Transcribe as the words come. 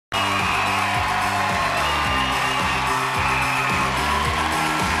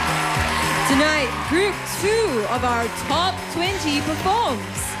Tonight, Group 2 of our Top 20 performs.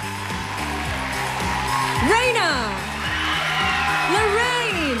 Raina,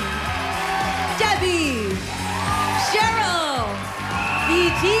 Lorraine, Debbie, Cheryl,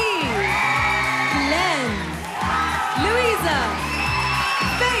 VT, Glenn, Louisa,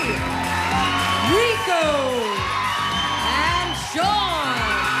 Faith, Rico, and Sean.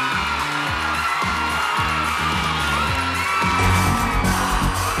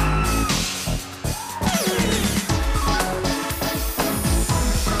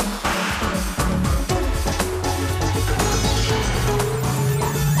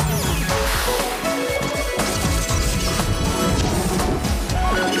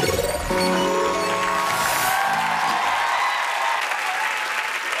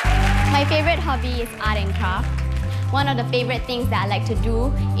 My favorite hobby is art and craft. One of the favorite things that I like to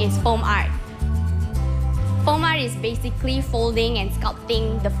do is foam art. Foam art is basically folding and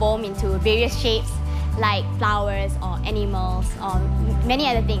sculpting the foam into various shapes like flowers or animals or many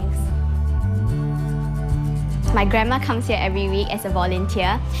other things. My grandma comes here every week as a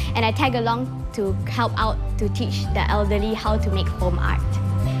volunteer and I tag along to help out to teach the elderly how to make foam art.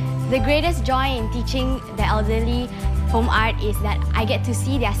 The greatest joy in teaching the elderly foam art is that I get to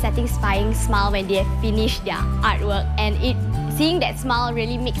see their satisfying smile when they finish their artwork, and seeing that smile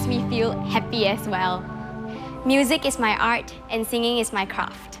really makes me feel happy as well. Music is my art and singing is my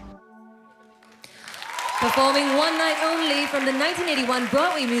craft. Performing one night only from the 1981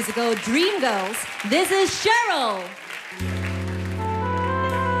 Broadway musical Dreamgirls, this is Cheryl.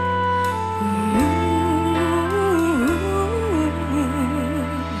 All my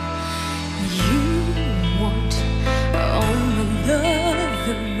love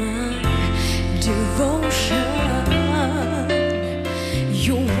and my devotion.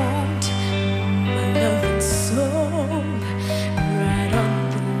 You want my love and soul right on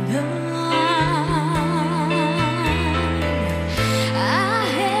the line. I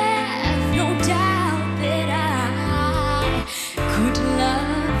have no doubt that I will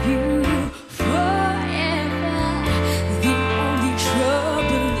love you forever. The only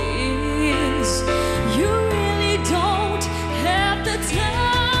trouble is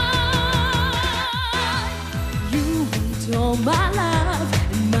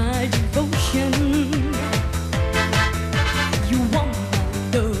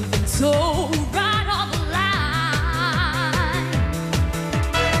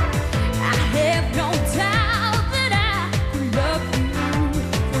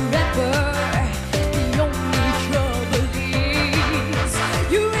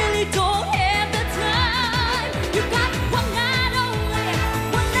you really don't have the time. You got one night only,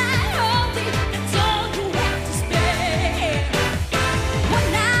 that's all you have to spend. One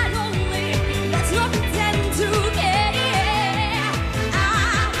night only, let's not pretend to care.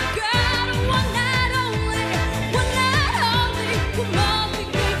 I've got one night only, come on,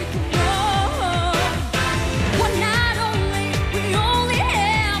 baby, come on. One night only, we only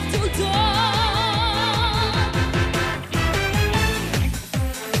have till dawn.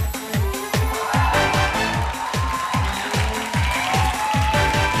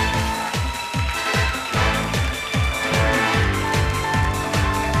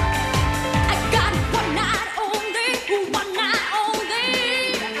 I got one night only, one night only.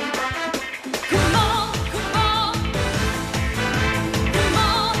 Come on, come on. Come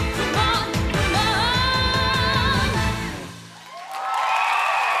on, come on, come on.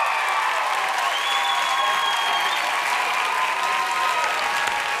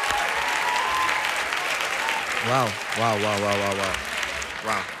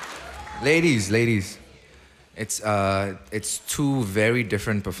 Wow. Ladies, it's two very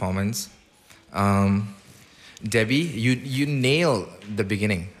different performances. Debbie, you nailed the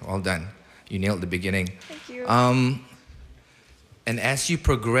beginning. Well done. You nailed the beginning. Thank you. And as you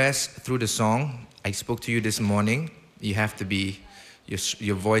progress through the song, I spoke to you this morning. You have to be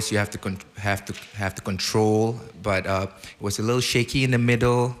your voice. You have to control. But it was a little shaky in the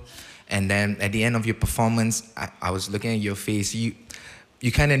middle. And then at the end of your performance, I was looking at your face. You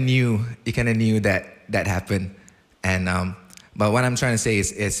kind of knew that happened. And but what I'm trying to say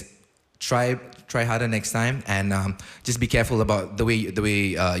is try harder next time, and just be careful about the way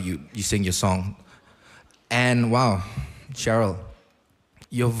you sing your song. And wow, Cheryl,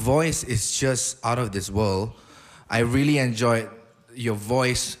 your voice is just out of this world. I really enjoyed your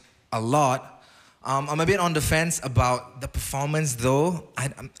voice a lot. I'm a bit on the fence about the performance, though.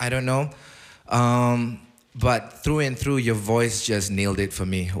 I don't know. But through and through, your voice just nailed it for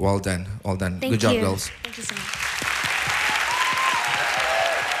me. Well done. Well done. Thank Good job, you. girls. Thank you so much.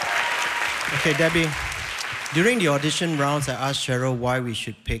 Okay, Debbie, During the audition rounds, I asked Cheryl why we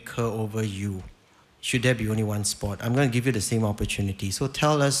should pick her over you. Should there be only one spot? I'm going to give you the same opportunity. So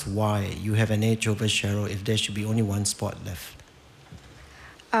tell us why you have an edge over Cheryl if there should be only one spot left.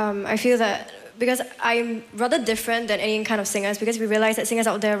 I feel that because I'm rather different than any kind of singers, because we realize that singers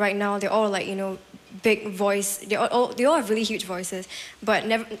out there right now, they're all like, you know, big voice. They all have really huge voices. But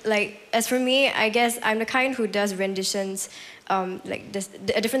never, like, as for me, I guess I'm the kind who does renditions, like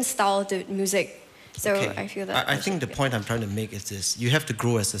a different style to music. So okay. I feel that. I think the point I'm trying to make is this. You have to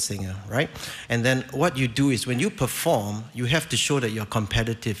grow as a singer, right? And then what you do is when you perform, you have to show that you're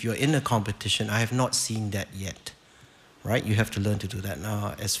competitive. You're in a competition. I have not seen that yet, right? You have to learn to do that.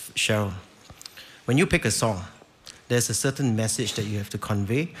 Now, as Cheryl, when you pick a song, there's a certain message that you have to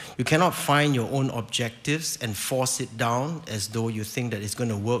convey. You cannot find your own objectives and force it down as though you think that it's going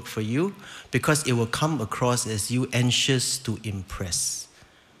to work for you, because it will come across as you anxious to impress.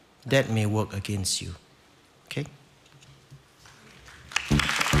 That may work against you. Okay?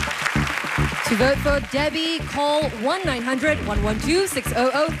 To vote for Debbie, call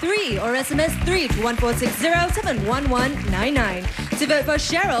 1-900-112-6003 or SMS 3 to 146071199. To vote for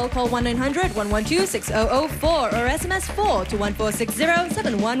Cheryl, call 1-900-112-6004 or SMS 4 to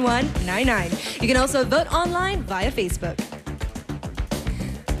 146071199. You can also vote online via Facebook.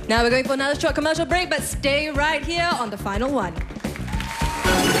 Now we're going for another short commercial break, but stay right here on the final one.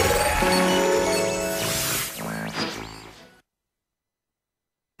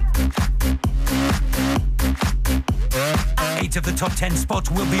 8 of the top 10 spots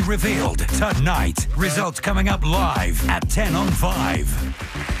will be revealed tonight. Results coming up live at 10 on 5.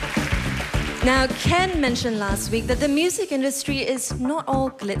 Now, Ken mentioned last week that the music industry is not all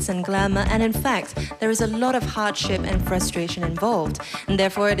glitz and glamour, and in fact, there is a lot of hardship and frustration involved. And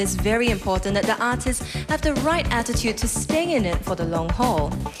therefore, it is very important that the artists have the right attitude to stay in it for the long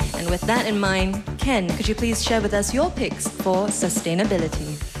haul. And with that in mind, Ken, could you please share with us your picks for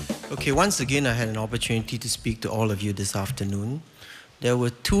sustainability? Okay, once again, I had an opportunity to speak to all of you this afternoon. There were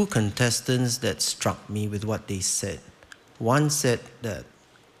 2 contestants that struck me with what they said. One said that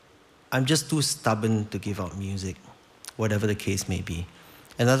I'm just too stubborn to give out music, whatever the case may be.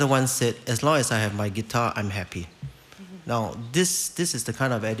 Another one said, as long as I have my guitar, I'm happy. Now, this is the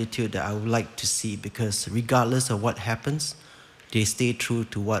kind of attitude that I would like to see, because regardless of what happens, they stay true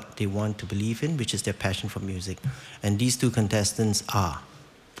to what they want to believe in, which is their passion for music. And these 2 contestants are...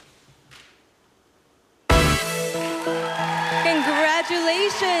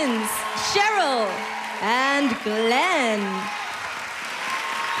 Congratulations, Cheryl and Glenn.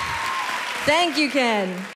 Thank you, Ken.